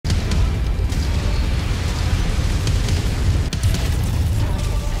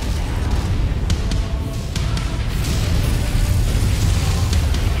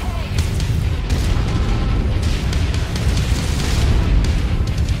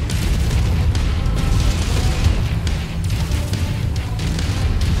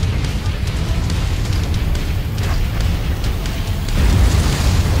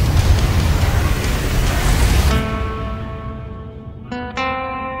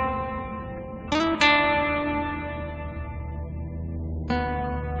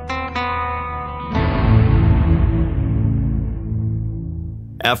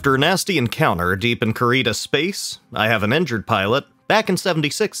After a nasty encounter deep in Kurita space, I have an injured pilot, back in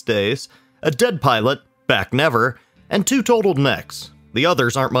 76 days, a dead pilot, back never, and 2 totaled mechs. The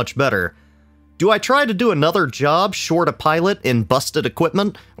others aren't much better. Do I try to do another job short a pilot in busted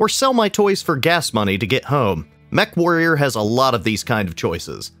equipment, or sell my toys for gas money to get home? Mechwarrior has a lot of these kind of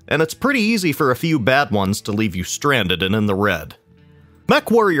choices, and it's pretty easy for a few bad ones to leave you stranded and in the red.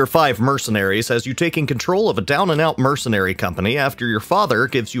 Mechwarrior 5 Mercenaries has you taking control of a down-and-out mercenary company after your father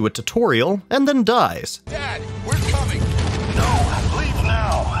gives you a tutorial and then dies. Dad, we're coming! No, leave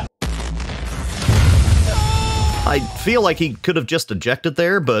now! I feel like he could have just ejected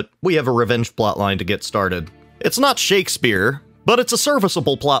there, but we have a revenge plotline to get started. It's not Shakespeare, but it's a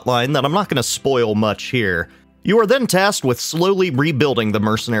serviceable plotline that I'm not going to spoil much here. You are then tasked with slowly rebuilding the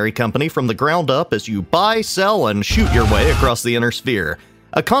mercenary company from the ground up as you buy, sell, and shoot your way across the inner sphere,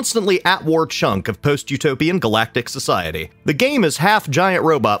 a constantly at-war chunk of post-utopian galactic society. The game is half giant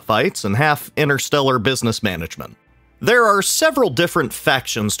robot fights and half interstellar business management. There are several different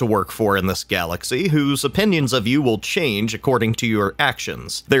factions to work for in this galaxy, whose opinions of you will change according to your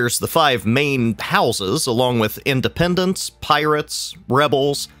actions. There's the 5 main houses, along with independents, pirates,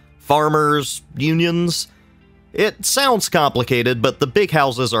 rebels, farmers, unions. It sounds complicated, but the big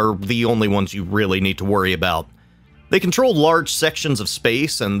houses are the only ones you really need to worry about. They control large sections of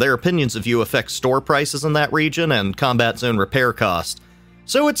space, and their opinions of you affect store prices in that region and combat zone repair cost.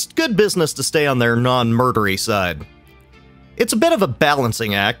 So it's good business to stay on their non-murdery side. It's a bit of a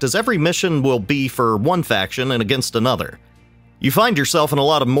balancing act, as every mission will be for one faction and against another. You find yourself in a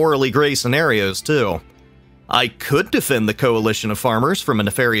lot of morally gray scenarios, too. I could defend the coalition of farmers from a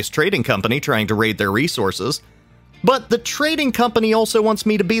nefarious trading company trying to raid their resources, but the trading company also wants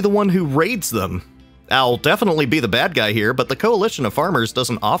me to be the one who raids them. I'll definitely be the bad guy here, but the coalition of farmers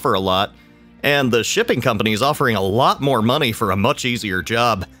doesn't offer a lot, and the shipping company is offering a lot more money for a much easier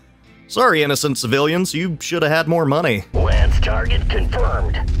job. Sorry, innocent civilians, you should have had more money. Lance target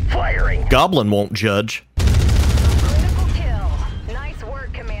confirmed. Firing. Goblin won't judge. Critical kill. Nice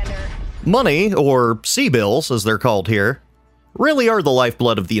work, Commander. Money, or C-bills as they're called here, really are the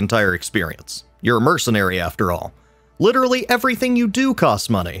lifeblood of the entire experience. You're a mercenary after all. Literally everything you do costs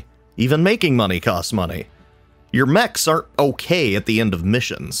money. Even making money costs money. Your mechs aren't okay at the end of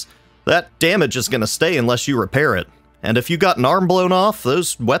missions. That damage is going to stay unless you repair it. And if you got an arm blown off,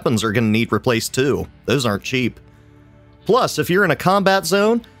 those weapons are going to need replaced too. Those aren't cheap. Plus, if you're in a combat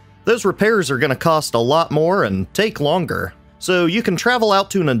zone, those repairs are going to cost a lot more and take longer. So you can travel out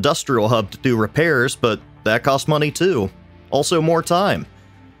to an industrial hub to do repairs, but that costs money too. Also more time.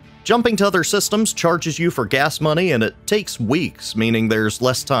 Jumping to other systems charges you for gas money, and it takes weeks, meaning there's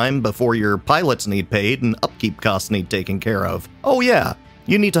less time before your pilots need paid and upkeep costs need taken care of. Oh yeah,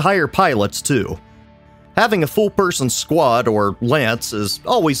 you need to hire pilots too. Having a full-person squad, or lance, is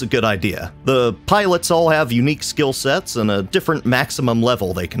always a good idea. The pilots all have unique skill sets and a different maximum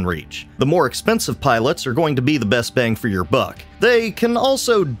level they can reach. The more expensive pilots are going to be the best bang for your buck. They can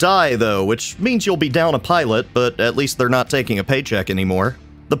also die though, which means you'll be down a pilot, but at least they're not taking a paycheck anymore.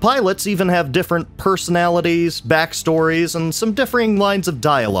 The pilots even have different personalities, backstories, and some differing lines of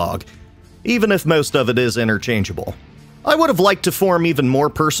dialogue, even if most of it is interchangeable. I would have liked to form even more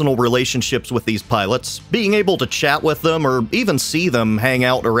personal relationships with these pilots. Being able to chat with them or even see them hang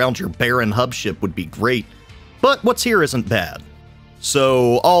out around your barren hub ship would be great, but what's here isn't bad.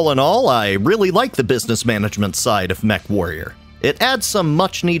 So all in all, I really like the business management side of Mechwarrior. It adds some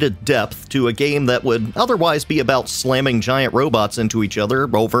much-needed depth to a game that would otherwise be about slamming giant robots into each other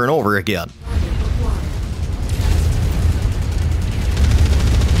over and over again.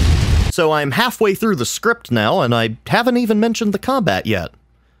 So I'm halfway through the script now, and I haven't even mentioned the combat yet.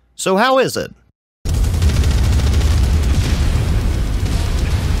 So how is it?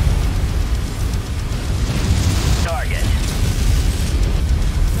 Target.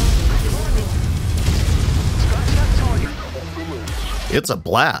 It's a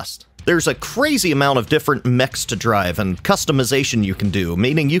blast. There's a crazy amount of different mechs to drive and customization you can do,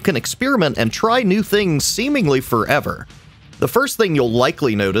 meaning you can experiment and try new things seemingly forever. The first thing you'll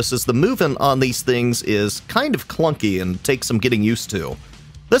likely notice is the movement on these things is kind of clunky and takes some getting used to.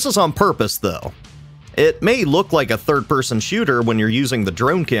 This is on purpose though. It may look like a third-person shooter when you're using the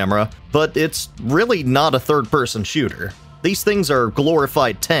drone camera, but it's really not a third-person shooter. These things are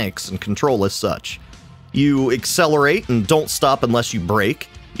glorified tanks and control as such. You accelerate and don't stop unless you brake.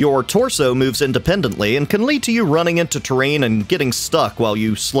 Your torso moves independently and can lead to you running into terrain and getting stuck while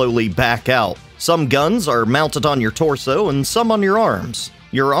you slowly back out. Some guns are mounted on your torso and some on your arms.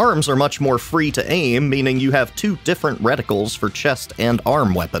 Your arms are much more free to aim, meaning you have 2 different reticles for chest and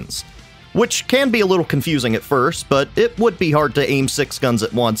arm weapons. which can be a little confusing at first, but it would be hard to aim 6 guns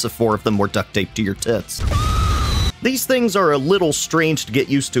at once if 4 of them were duct taped to your tits. These things are a little strange to get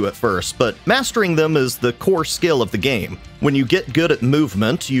used to at first, but mastering them is the core skill of the game. When you get good at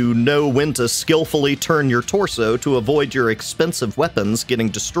movement, you know when to skillfully turn your torso to avoid your expensive weapons getting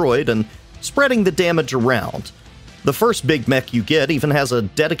destroyed and spreading the damage around. The first big mech you get even has a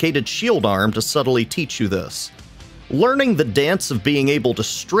dedicated shield arm to subtly teach you this. Learning the dance of being able to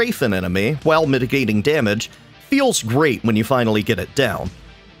strafe an enemy while mitigating damage feels great when you finally get it down.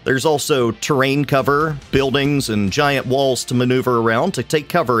 There's also terrain cover, buildings, and giant walls to maneuver around to take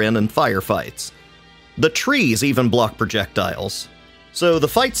cover in firefights. The trees even block projectiles. So the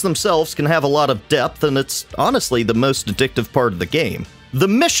fights themselves can have a lot of depth, and it's honestly the most addictive part of the game. The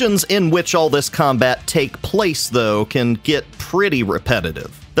missions in which all this combat take place, though, can get pretty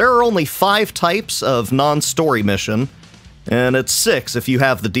repetitive. There are only 5 types of non-story mission, and it's 6 if you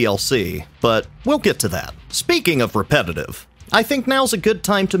have the DLC, but we'll get to that. Speaking of repetitive, I think now's a good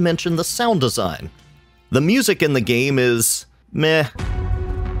time to mention the sound design. The music in the game is meh.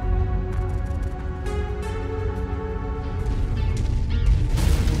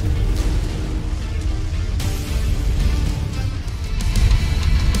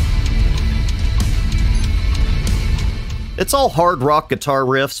 It's all hard rock guitar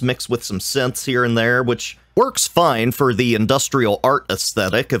riffs mixed with some synths here and there, which works fine for the industrial art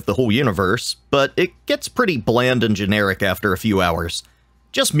aesthetic of the whole universe, but it gets pretty bland and generic after a few hours.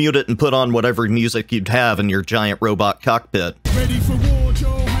 Just mute it and put on whatever music you'd have in your giant robot cockpit. Ready for war, Joe?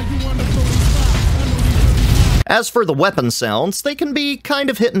 How you wanna blow this back? As for the weapon sounds, they can be kind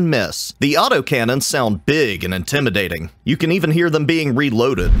of hit and miss. The autocannons sound big and intimidating. You can even hear them being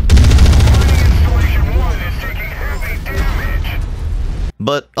reloaded.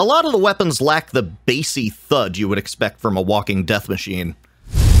 But a lot of the weapons lack the bassy thud you would expect from a walking death machine.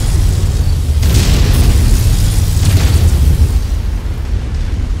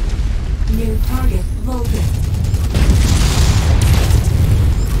 New target located.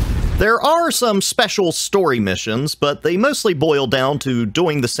 There are some special story missions, but they mostly boil down to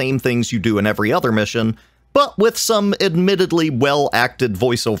doing the same things you do in every other mission, but with some admittedly well-acted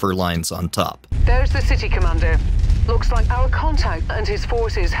voiceover lines on top. There's the city commander. Looks like our contact and his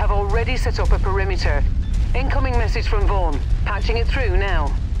forces have already set up a perimeter. Incoming message from Vaughn. Patching it through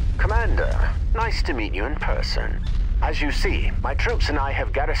now. Commander, nice to meet you in person. As you see, my troops and I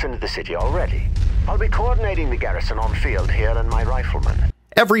have garrisoned the city already. I'll be coordinating the garrison on field here and my riflemen.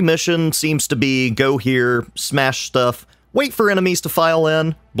 Every mission seems to be go here, smash stuff, wait for enemies to file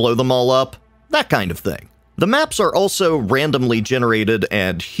in, blow them all up, that kind of thing. The maps are also randomly generated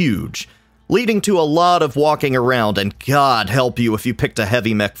and huge, leading to a lot of walking around, and God help you if you picked a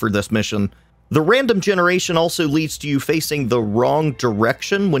heavy mech for this mission. The random generation also leads to you facing the wrong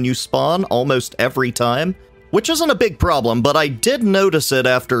direction when you spawn almost every time, which isn't a big problem, but I did notice it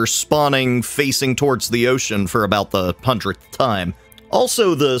after spawning facing towards the ocean for about the 100th time.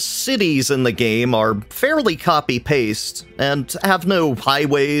 Also, the cities in the game are fairly copy-paste, and have no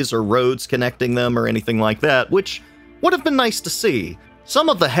highways or roads connecting them or anything like that, which would have been nice to see. Some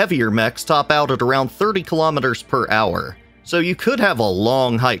of the heavier mechs top out at around 30 kilometers per hour, so you could have a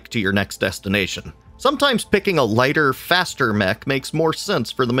long hike to your next destination. Sometimes picking a lighter, faster mech makes more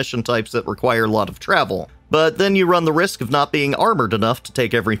sense for the mission types that require a lot of travel, but then you run the risk of not being armored enough to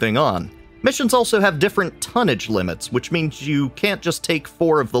take everything on. Missions also have different tonnage limits, which means you can't just take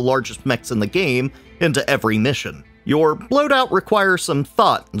 4 of the largest mechs in the game into every mission. Your loadout requires some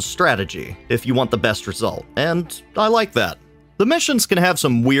thought and strategy if you want the best result, and I like that. The missions can have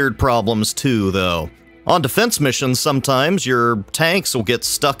some weird problems too, though. On defense missions, sometimes your tanks will get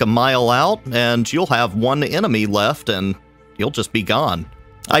stuck a mile out, and you'll have 1 enemy left, and you'll just be gone.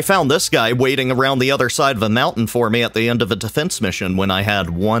 I found this guy waiting around the other side of a mountain for me at the end of a defense mission when I had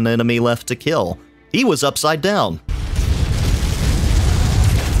 1 enemy left to kill. He was upside down.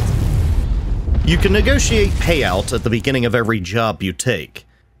 You can negotiate payout at the beginning of every job you take.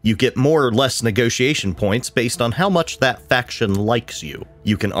 You get more or less negotiation points based on how much that faction likes you.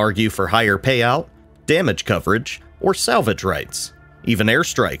 You can argue for higher payout, damage coverage, or salvage rights. Even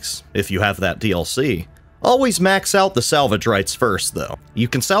airstrikes, if you have that DLC. Always max out the salvage rights first, though. You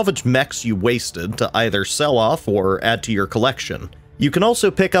can salvage mechs you wasted to either sell off or add to your collection. You can also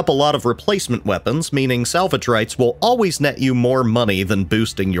pick up a lot of replacement weapons, meaning salvage rights will always net you more money than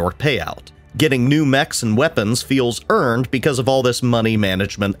boosting your payout. Getting new mechs and weapons feels earned because of all this money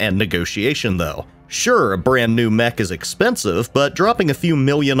management and negotiation, though. Sure, a brand new mech is expensive, but dropping a few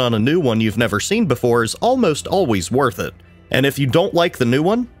million on a new one you've never seen before is almost always worth it. And if you don't like the new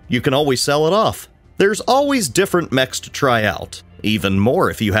one, you can always sell it off. There's always different mechs to try out, Even more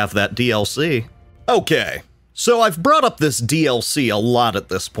if you have that DLC. Okay, so I've brought up this DLC a lot at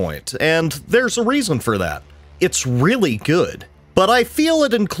this point, and there's a reason for that. It's really good, but I feel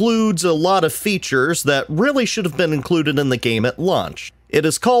it includes a lot of features that really should have been included in the game at launch. It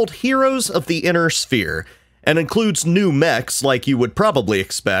is called Heroes of the Inner Sphere, and includes new mechs like you would probably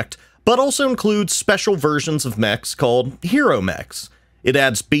expect, but also includes special versions of mechs called Hero Mechs. It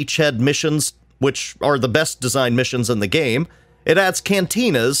adds beachhead missions, which are the best designed missions in the game. It adds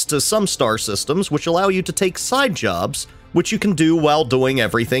cantinas to some star systems, which allow you to take side jobs, which you can do while doing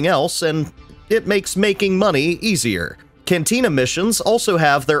everything else, and it makes making money easier. Cantina missions also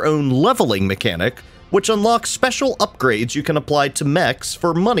have their own leveling mechanic, which unlocks special upgrades you can apply to mechs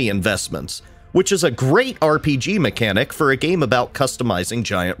for money investments, which is a great RPG mechanic for a game about customizing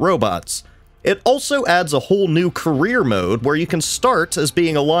giant robots. It also adds a whole new career mode where you can start as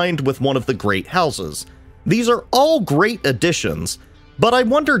being aligned with one of the great houses. These are all great additions, but I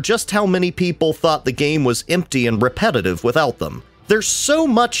wonder just how many people thought the game was empty and repetitive without them. There's so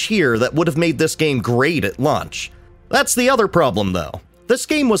much here that would have made this game great at launch. That's the other problem though. This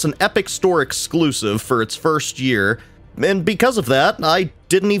game was an Epic Store exclusive for its first year, and because of that, I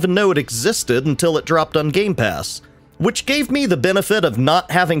didn't even know it existed until it dropped on Game Pass, which gave me the benefit of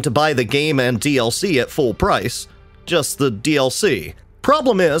not having to buy the game and DLC at full price, just the DLC.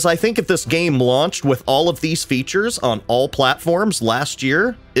 Problem is, I think if this game launched with all of these features on all platforms last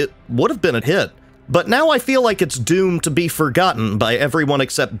year, it would have been a hit. But now I feel like it's doomed to be forgotten by everyone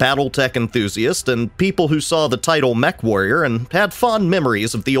except BattleTech enthusiasts and people who saw the title Mechwarrior and had fond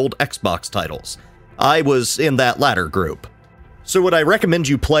memories of the old Xbox titles. I was in that latter group. So would I recommend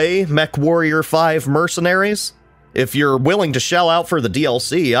you play Mechwarrior 5 Mercenaries? If you're willing to shell out for the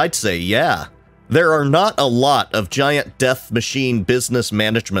DLC, I'd say yeah. There are not a lot of giant death machine business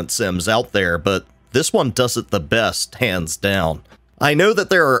management sims out there, but this one does it the best, hands down. I know that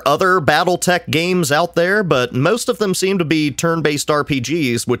there are other BattleTech games out there, but most of them seem to be turn-based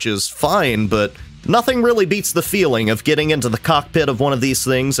RPGs, which is fine, but nothing really beats the feeling of getting into the cockpit of one of these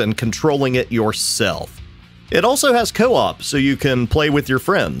things and controlling it yourself. It also has co-op, so you can play with your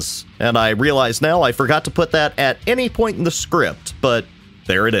friends, and I realize now I forgot to put that at any point in the script, but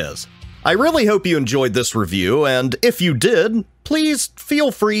there it is. I really hope you enjoyed this review, and if you did, please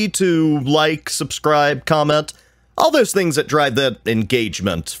feel free to like, subscribe, comment, all those things that drive that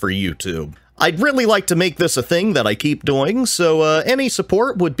engagement for YouTube. I'd really like to make this a thing that I keep doing, so any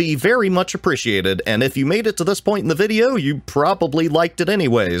support would be very much appreciated, and if you made it to this point in the video, you probably liked it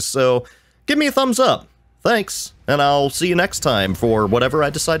anyways, so give me a thumbs up. Thanks, and I'll see you next time for whatever I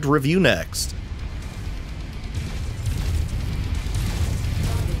decide to review next.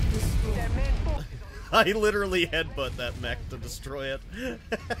 I literally headbutt that mech to destroy it.